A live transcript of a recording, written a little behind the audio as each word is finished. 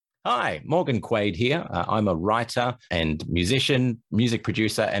Hi, Morgan Quaid here. I'm a writer and musician, music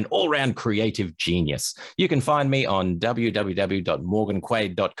producer, and all-round creative genius. You can find me on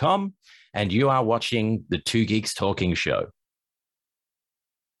www.morganquaid.com, and you are watching the Two Geeks Talking show.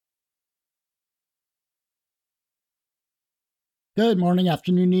 Good morning,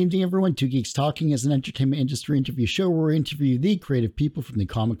 afternoon, evening, everyone. Two Geeks Talking is an entertainment industry interview show where we interview the creative people from the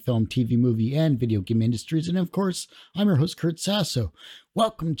comic, film, TV, movie, and video game industries. And of course, I'm your host, Kurt Sasso.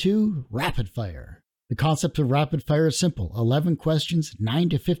 Welcome to Rapid Fire. The concept of Rapid Fire is simple. 11 questions, 9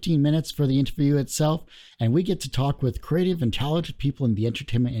 to 15 minutes for the interview itself, and we get to talk with creative and talented people in the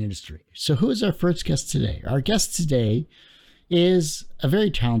entertainment industry. So who is our first guest today? Our guest today is a very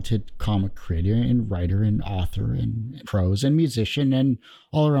talented comic creator and writer and author and prose and musician and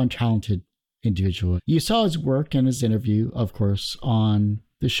all-around talented individual. You saw his work and his interview, of course, on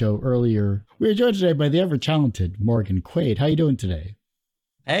the show earlier. We are joined today by the ever-talented Morgan Quaid. How are you doing today?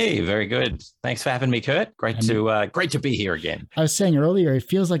 Hey, very good. Thanks for having me, Kurt. Great to be here again. I was saying earlier, it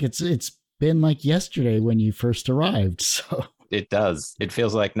feels like it's been like yesterday when you first arrived. So it does. It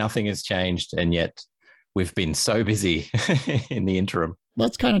feels like nothing has changed, and yet we've been so busy in the interim.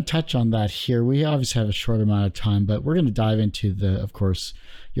 Let's kind of touch on that here. We obviously have a short amount of time, but we're going to dive into of course,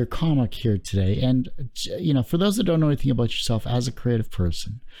 your comic here today. And, for those that don't know anything about yourself as a creative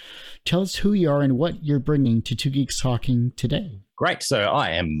person, tell us who you are and what you're bringing to Two Geeks Talking today. Great. So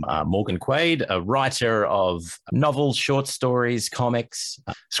I am Morgan Quaid, a writer of novels, short stories, comics,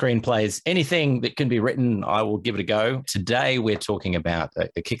 screenplays, anything that can be written, I will give it a go. Today, we're talking about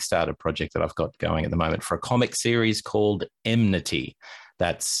a Kickstarter project that I've got going at the moment for a comic series called Enmity.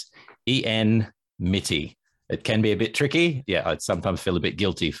 That's Enmity. It can be a bit tricky. Yeah, I'd sometimes feel a bit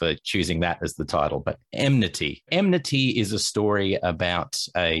guilty for choosing that as the title, but Enmity. Enmity is a story about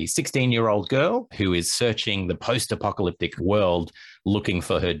a 16-year-old girl who is searching the post-apocalyptic world looking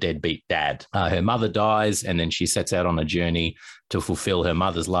for her deadbeat dad. Her mother dies, and then she sets out on a journey to fulfill her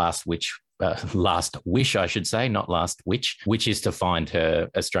mother's last wish, I should say, not last witch, which is to find her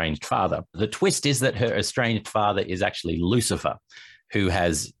estranged father. The twist is that her estranged father is actually Lucifer, who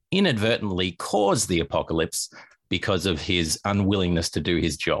has inadvertently caused the apocalypse because of his unwillingness to do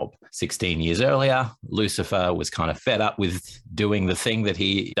his job. 16 years earlier, Lucifer was kind of fed up with doing the thing that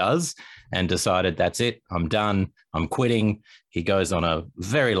he does and decided, that's it, I'm done, I'm quitting. He goes on a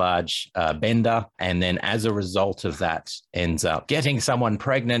very large bender, and then as a result of that ends up getting someone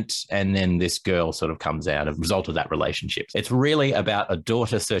pregnant, and then this girl sort of comes out as a result of that relationship. It's really about a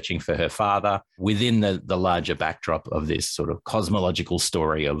daughter searching for her father within the larger backdrop of this sort of cosmological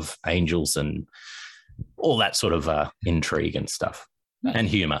story of angels and all that sort of intrigue and stuff. And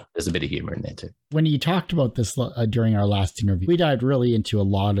humor. There's a bit of humor in there too. When you talked about this during our last interview, we dived really into a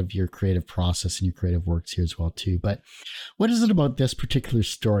lot of your creative process and your creative works here as well too. But what is it about this particular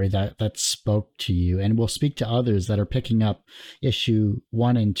story that spoke to you and will speak to others that are picking up issue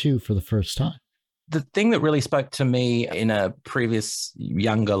 1 and 2 for the first time? The thing that really spoke to me in a previous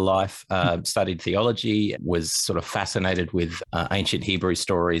younger life, studied theology, was sort of fascinated with ancient Hebrew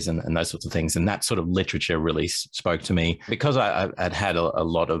stories and those sorts of things. And that sort of literature really spoke to me. Because I'd had a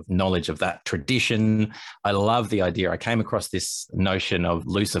lot of knowledge of that tradition, I love the idea. I came across this notion of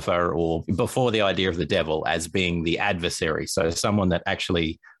Lucifer, or before the idea of the devil, as being the adversary. So someone that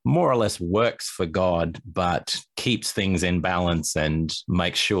actually more or less works for God, but keeps things in balance and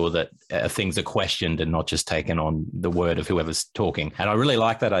makes sure that things are questioned and not just taken on the word of whoever's talking. And I really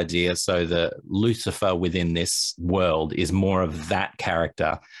like that idea. So the Lucifer within this world is more of that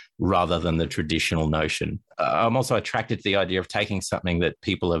character rather than the traditional notion. I'm also attracted to the idea of taking something that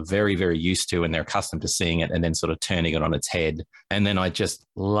people are very, very used to and they're accustomed to seeing it, and then sort of turning it on its head. And then I just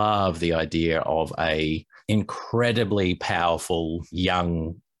love the idea of a incredibly powerful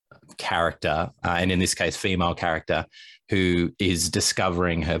young character, and in this case female character, who is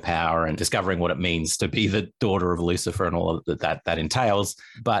discovering her power and discovering what it means to be the daughter of Lucifer and all that entails,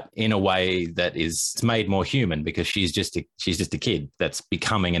 but in a way that is made more human, because she's just a kid that's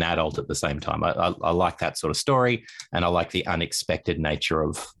becoming an adult at the same time. I like that sort of story, and I like the unexpected nature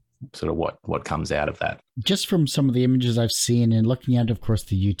of sort of what comes out of that. Just from some of the images I've seen and looking at, of course,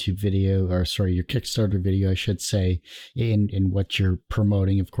 the YouTube video, or sorry, your Kickstarter video, I should say, in what you're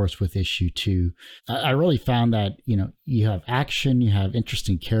promoting, of course, with issue 2, I really found that, you have action, you have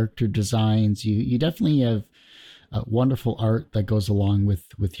interesting character designs, you definitely have wonderful art that goes along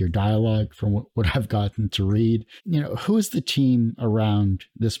with your dialogue from what I've gotten to read. Who is the team around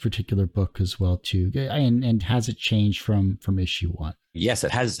this particular book as well too? And has it changed from issue 1? Yes,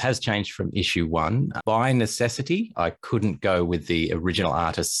 it has changed from issue 1. By necessity, I couldn't go with the original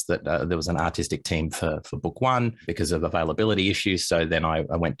artists. That there was an artistic team for book 1 because of availability issues. So then I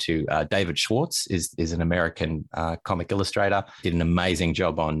went to David Schwartz, is an American comic illustrator, did an amazing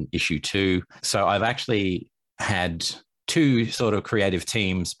job on issue 2. So I've actually had 2 sort of creative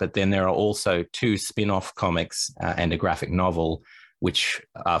teams, but then there are also 2 spin-off comics and a graphic novel, which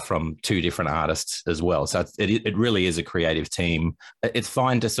are from 2 different artists as well. So it really is a creative team. It's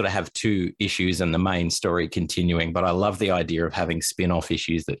fine to sort of have 2 issues and the main story continuing, but I love the idea of having spin-off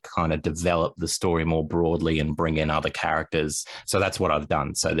issues that kind of develop the story more broadly and bring in other characters. So that's what I've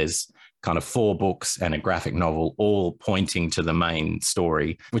done. So there's kind of 4 books and a graphic novel all pointing to the main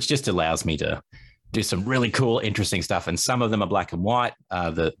story, which just allows me to do some really cool, interesting stuff. And some of them are black and white.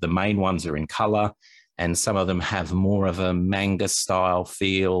 The main ones are in color. And some of them have more of a manga style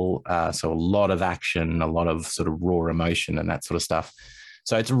feel. So a lot of action, a lot of sort of raw emotion and that sort of stuff.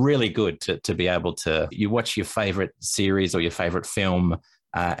 So it's really good to be able to, you watch your favorite series or your favorite film,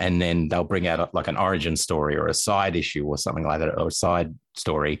 and then they'll bring out like an origin story or a side issue or something like that, or a side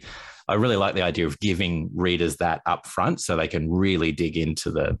story. I really like the idea of giving readers that up front so they can really dig into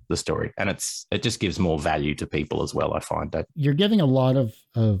the story. And it just gives more value to people as well, I find. That you're giving a lot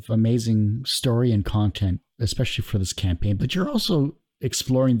of amazing story and content, especially for this campaign, but you're also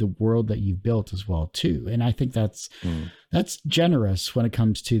exploring the world that you've built as well too. And I think that's generous when it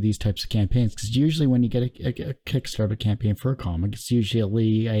comes to these types of campaigns, because usually when you get a Kickstarter campaign for a comic, it's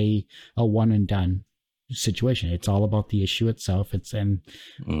usually a one and done situation. It's all about the issue itself. And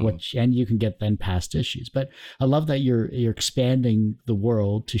you can get then past issues. But I love that you're expanding the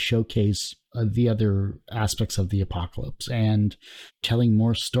world to showcase the other aspects of the apocalypse and telling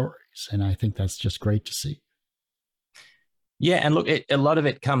more stories. And I think that's just great to see. Yeah, and look, a lot of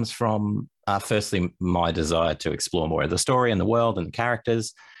it comes from firstly my desire to explore more of the story and the world and the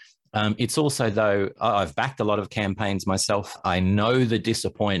characters. It's also, though, I've backed a lot of campaigns myself. I know the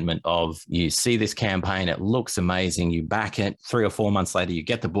disappointment of you see this campaign, it looks amazing, you back it, 3 or 4 months later, you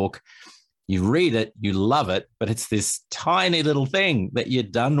get the book, you read it, you love it, but it's this tiny little thing that you're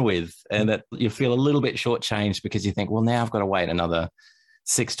done with and that you feel a little bit shortchanged because you think, well, now I've got to wait another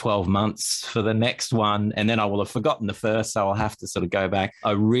 6-12 months for the next one, and then I will have forgotten the first, so I'll have to sort of go back.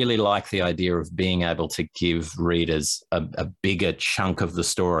 I really like the idea of being able to give readers a bigger chunk of the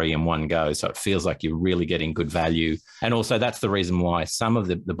story in one go, so it feels like you're really getting good value. And also that's the reason why some of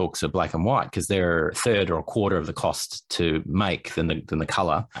the books are black and white, because they're a third or a quarter of the cost to make than the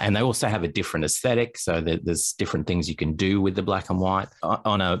color, and they also have a different aesthetic, so there's different things you can do with the black and white.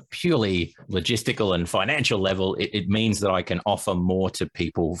 On a purely logistical and financial level, it means that I can offer more to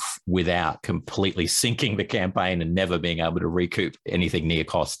people without completely sinking the campaign and never being able to recoup anything near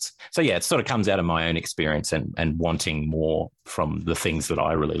costs. So yeah, it sort of comes out of my own experience and wanting more from the things that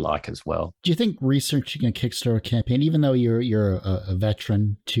I really like as well. Do you think researching a Kickstarter campaign, even though you're a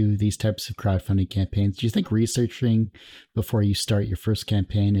veteran to these types of crowdfunding campaigns, do you think researching before you start your first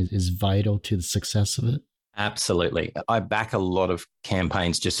campaign is vital to the success of it? Absolutely. I back a lot of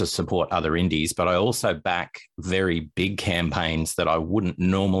campaigns just to support other indies, but I also back very big campaigns that I wouldn't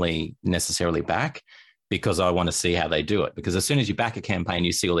normally necessarily back because I want to see how they do it. Because as soon as you back a campaign,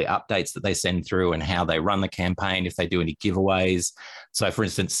 you see all the updates that they send through and how they run the campaign, if they do any giveaways. So for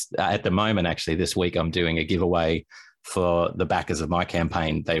instance, at the moment, actually this week, I'm doing a giveaway for the backers of my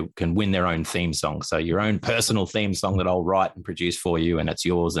campaign. They can win their own theme song. So your own personal theme song that I'll write and produce for you, and it's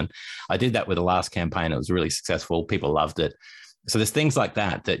yours. And I did that with the last campaign. It was really successful. People loved it. So there's things like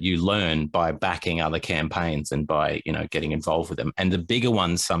that you learn by backing other campaigns and by, getting involved with them. And the bigger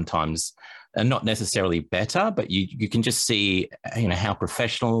ones sometimes are not necessarily better, but you can just see, how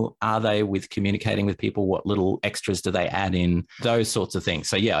professional are they with communicating with people? What little extras do they add in? Those sorts of things.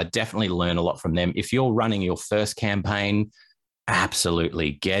 So yeah, I definitely learn a lot from them. If you're running your first campaign,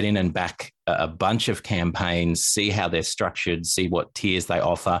 absolutely get in and back a bunch of campaigns, see how they're structured, see what tiers they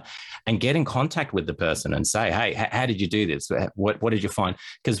offer, and get in contact with the person and say, hey, how did you do this? What did you find?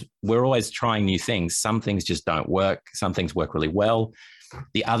 Because we're always trying new things. Some things just don't work. Some things work really well.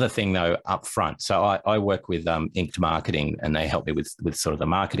 The other thing, though, up front, so I work with Inked Marketing, and they help me with sort of the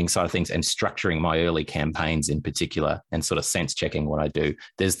marketing side of things and structuring my early campaigns in particular and sort of sense checking what I do.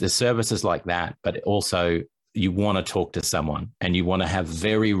 There's services like that, but also you want to talk to someone and you want to have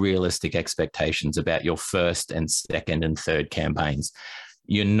very realistic expectations about your first and second and third campaigns.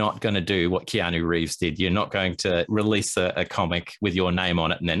 You're not going to do what Keanu Reeves did. You're not going to release a comic with your name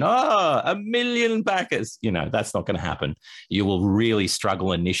on it and then, 1 million backers. That's not going to happen. You will really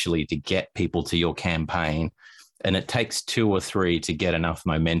struggle initially to get people to your campaign. And it takes 2 or 3 to get enough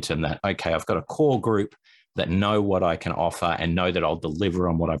momentum that, okay, I've got a core group that know what I can offer and know that I'll deliver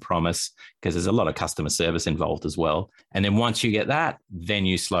on what I promise, because there's a lot of customer service involved as well. And then once you get that, then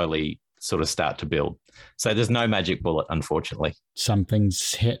you slowly sort of start to build. So there's no magic bullet, unfortunately. Some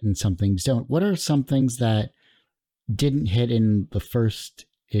things hit and some things don't. What are some things that didn't hit in the first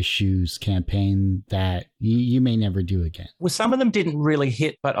issues campaign that you may never do again? Well, some of them didn't really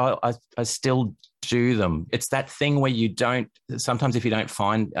hit, but I still do them. It's that thing where sometimes if you don't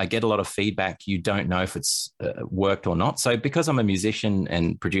find, I get a lot of feedback, you don't know if it's worked or not. So because I'm a musician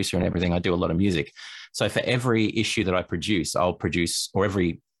and producer and everything, I do a lot of music. So for every issue that I produce, or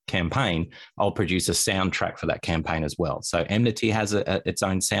every campaign, I'll produce a soundtrack for that campaign as well. So Enmity has its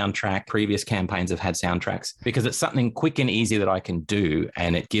own soundtrack. Previous campaigns have had soundtracks because it's something quick and easy that I can do,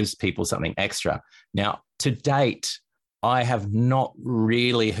 and it gives people something extra. Now, to date, I have not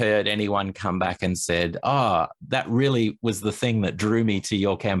really heard anyone come back and said, that really was the thing that drew me to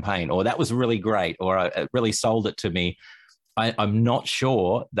your campaign, or that was really great, or it really sold it to me. I'm not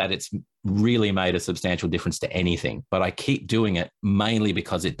sure that it's really made a substantial difference to anything, but I keep doing it mainly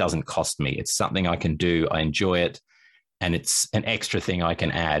because it doesn't cost me. It's something I can do. I enjoy it. And it's an extra thing I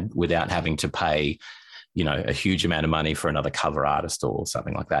can add without having to pay, a huge amount of money for another cover artist or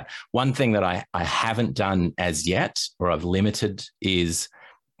something like that. One thing that I haven't done as yet, or I've limited, is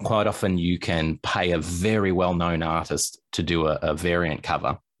quite often you can pay a very well-known artist to do a variant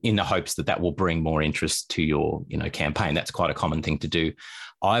cover in the hopes that will bring more interest to your, campaign. That's quite a common thing to do.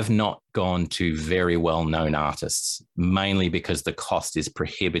 I've not gone to very well-known artists, mainly because the cost is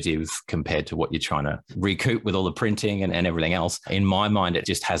prohibitive compared to what you're trying to recoup with all the printing and everything else. In my mind, it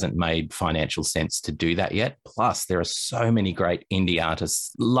just hasn't made financial sense to do that yet. Plus, there are so many great indie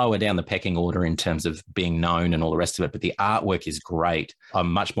artists lower down the pecking order in terms of being known and all the rest of it, but the artwork is great.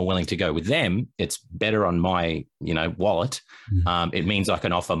 I'm much more willing to go with them. It's better on my, wallet. It means I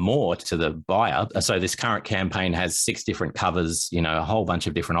can offer more to the buyer. So this current campaign has 6 different covers, a whole bunch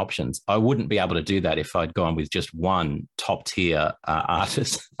of different options. I wouldn't be able to do that if I'd gone with just one top tier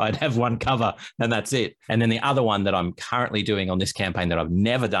artist. I'd have one cover and that's it. And then the other one that I'm currently doing on this campaign that I've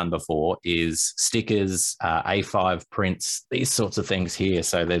never done before is stickers, A5 prints, these sorts of things here.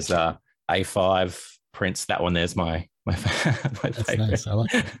 So there's A5 prints. That one, there's my That's favorite. nice. I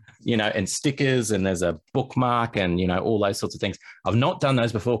like it. And stickers, and there's a bookmark, and all those sorts of things. I've not done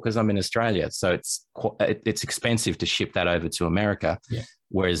those before because I'm in Australia, so it's expensive to ship that over to America. Yeah.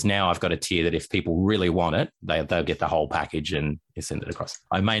 Whereas now I've got a tier that if people really want it, they'll get the whole package and you send it across.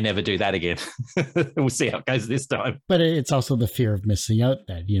 I may never do that again. We'll see how it goes this time. But it's also the fear of missing out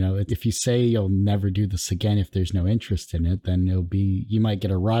that, if you say you'll never do this again, if there's no interest in it, then you might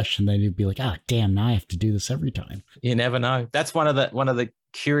get a rush and then you'll be like, damn, now I have to do this every time. You never know. That's one of the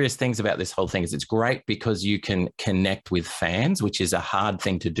curious things about this whole thing is it's great because you can connect with fans, which is a hard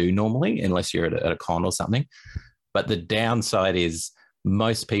thing to do normally, unless you're at a con or something. But the downside is,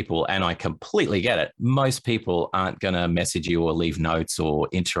 most people, and I completely get it, most people aren't going to message you or leave notes or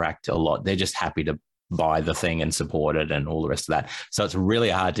interact a lot. They're just happy to buy the thing and support it and all the rest of that. So it's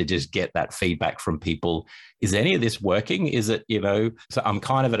really hard to just get that feedback from people. Is any of this working? Is it, so I'm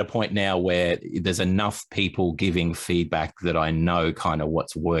kind of at a point now where there's enough people giving feedback that I know kind of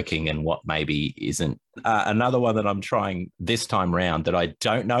what's working and what maybe isn't. Another one that I'm trying this time round that I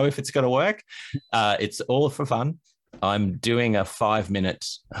don't know if it's going to work. It's all for fun. I'm doing a 5-minute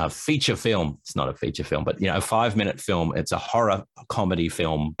feature film. It's not a feature film, but a 5-minute film. It's a horror comedy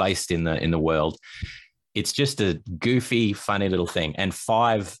film based in the world. It's just a goofy, funny little thing. And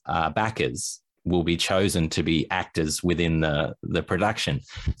 5 backers will be chosen to be actors within the production.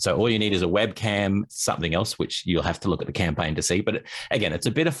 So all you need is a webcam, something else, which you'll have to look at the campaign to see. But again, it's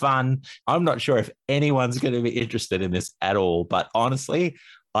a bit of fun. I'm not sure if anyone's going to be interested in this at all, but honestly,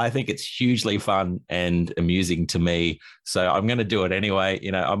 I think it's hugely fun and amusing to me. So I'm going to do it anyway.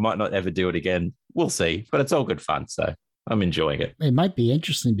 I might not ever do it again. We'll see, but it's all good fun. So I'm enjoying it. It might be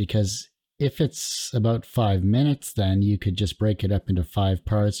interesting because if it's about 5 minutes, then you could just break it up into 5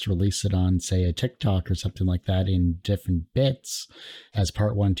 parts, release it on, say, a TikTok or something like that in different bits as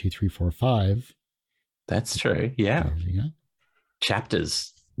part 1, 2, 3, 4, 5. That's true. Yeah.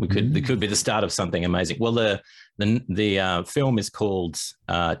 Chapters. It could be the start of something amazing. Well, the film is called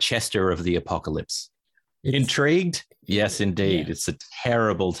Chester of the Apocalypse. Intrigued? Yes, indeed. Yeah. It's a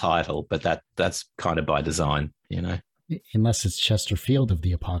terrible title, but that's kind of by design, Unless it's Chesterfield of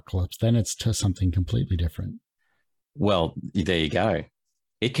the Apocalypse, then it's to something completely different. Well, there you go.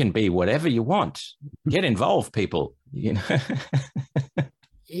 it can be whatever you want. Get involved, people. You know.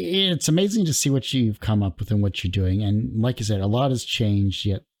 It's amazing to see what you've come up with and what you're doing. And like I said, a lot has changed,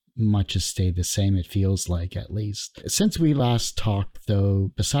 yet much has stayed the same, it feels like, at least. Since we last talked,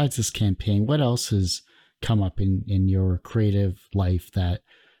 though, besides this campaign, what else has come up in your creative life that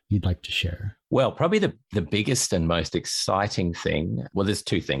you'd like to share? Well, probably the biggest and most exciting thing, well, there's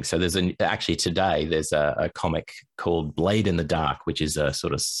two things. So actually today, there's a comic called Blade in the Dark, which is a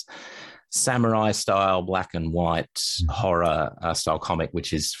sort of samurai style, black and white horror style comic,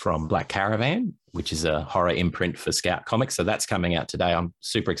 which is from Black Caravan, which is a horror imprint for Scout Comics. So that's coming out today. I'm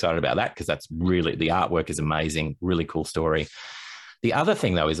super excited about that because that's really, the artwork is amazing, really cool story. The other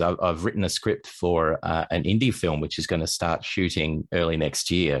thing, though, is I've written a script for an indie film, which is going to start shooting early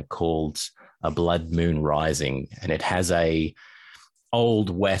next year, called A Blood Moon Rising. And it has a Old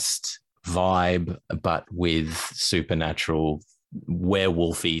West vibe, but with supernatural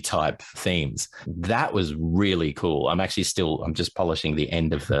werewolfy type themes. That was really cool. I'm just polishing the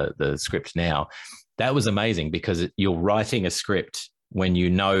end of the script now. That was amazing because you're writing a script when you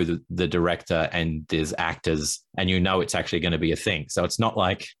know the director and there's actors and you know it's actually going to be a thing. So it's not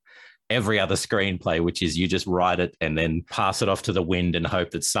like every other screenplay, which is you just write it and then pass it off to the wind and hope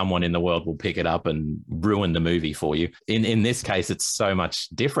that someone in the world will pick it up and ruin the movie for you. In this case, it's so much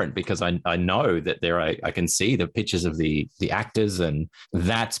different because I know that I can see the pictures of the actors, and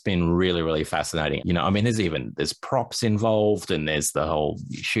that's been really, really fascinating. You know, I mean, there's props involved and there's the whole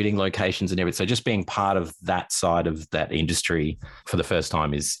shooting locations and everything. So just being part of that side of that industry for the first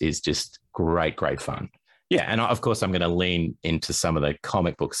time is just great, great fun. Yeah, and of course, I'm going to lean into some of the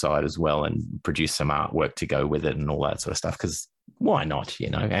comic book side as well and produce some artwork to go with it and all that sort of stuff, because why not, you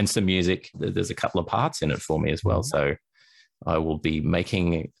know? And some music. There's a couple of parts in it for me as well. So I will be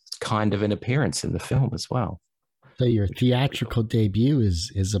making kind of an appearance in the film as well. So your theatrical debut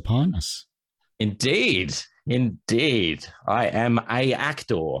is upon us. Indeed. I am a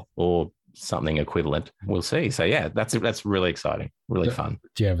actor or something equivalent. We'll see. So yeah, that's really exciting, really fun.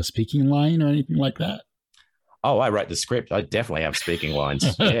 Do you have a speaking line or anything like that? Oh, I wrote the script. I definitely have speaking lines.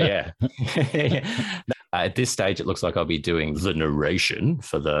 Yeah. At this stage, it looks like I'll be doing the narration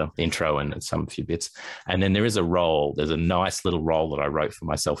for the intro and some few bits. And then there's a nice little role that I wrote for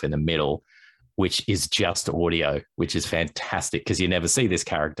myself in the middle, which is just audio, which is fantastic because you never see this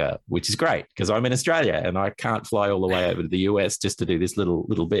character, which is great because I'm in Australia and I can't fly all the way over to the US just to do this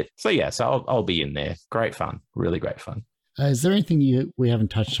little bit. So yeah, so I'll be in there. Great fun, really great fun. Is there anything we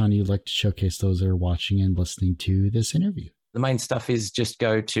haven't touched on you'd like to showcase those that are watching and listening to this interview? The main stuff is just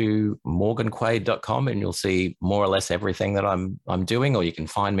go to morganquaid.com and you'll see more or less everything that I'm doing, or you can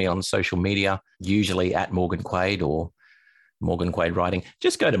find me on social media, usually at Morgan Quaid or Morgan Quaid Writing.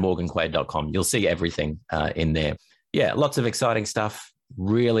 Just go to morganquaid.com. You'll see everything in there. Yeah, lots of exciting stuff.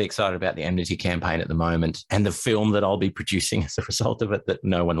 Really excited about the Enmity campaign at the moment and the film that I'll be producing as a result of it that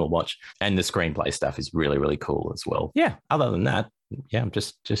no one will watch. And the screenplay stuff is really, really cool as well. Yeah, other than that, yeah, I'm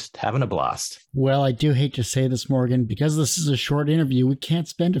just having a blast. Well, I do hate to say this, Morgan, because this is a short interview. We can't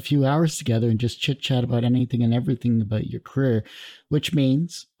spend a few hours together and just chit chat about anything and everything about your career, which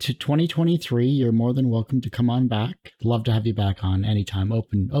means to 2023, you're more than welcome to come on back. Love to have you back on anytime.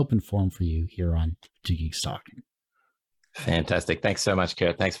 Open forum for you here on Two Geeks Talking. Fantastic. Thanks so much,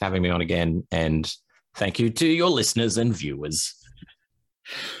 Kurt. Thanks for having me on again. And thank you to your listeners and viewers.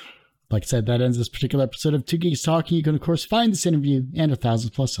 Like I said, that ends this particular episode of Two Geeks Talking. You can, of course, find this interview and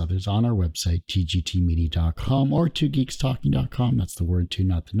 1,000+ others on our website, tgtmedia.com or twogeekstalking.com. That's the word two,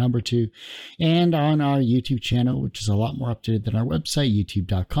 not the number two. And on our YouTube channel, which is a lot more updated than our website,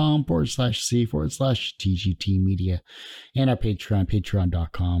 youtube.com/c/tgtmedia. And our Patreon,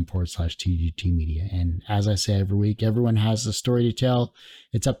 patreon.com/tgtmedia. And as I say every week, everyone has a story to tell.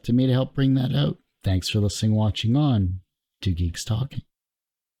 It's up to me to help bring that out. Thanks for listening, watching on Two Geeks Talking.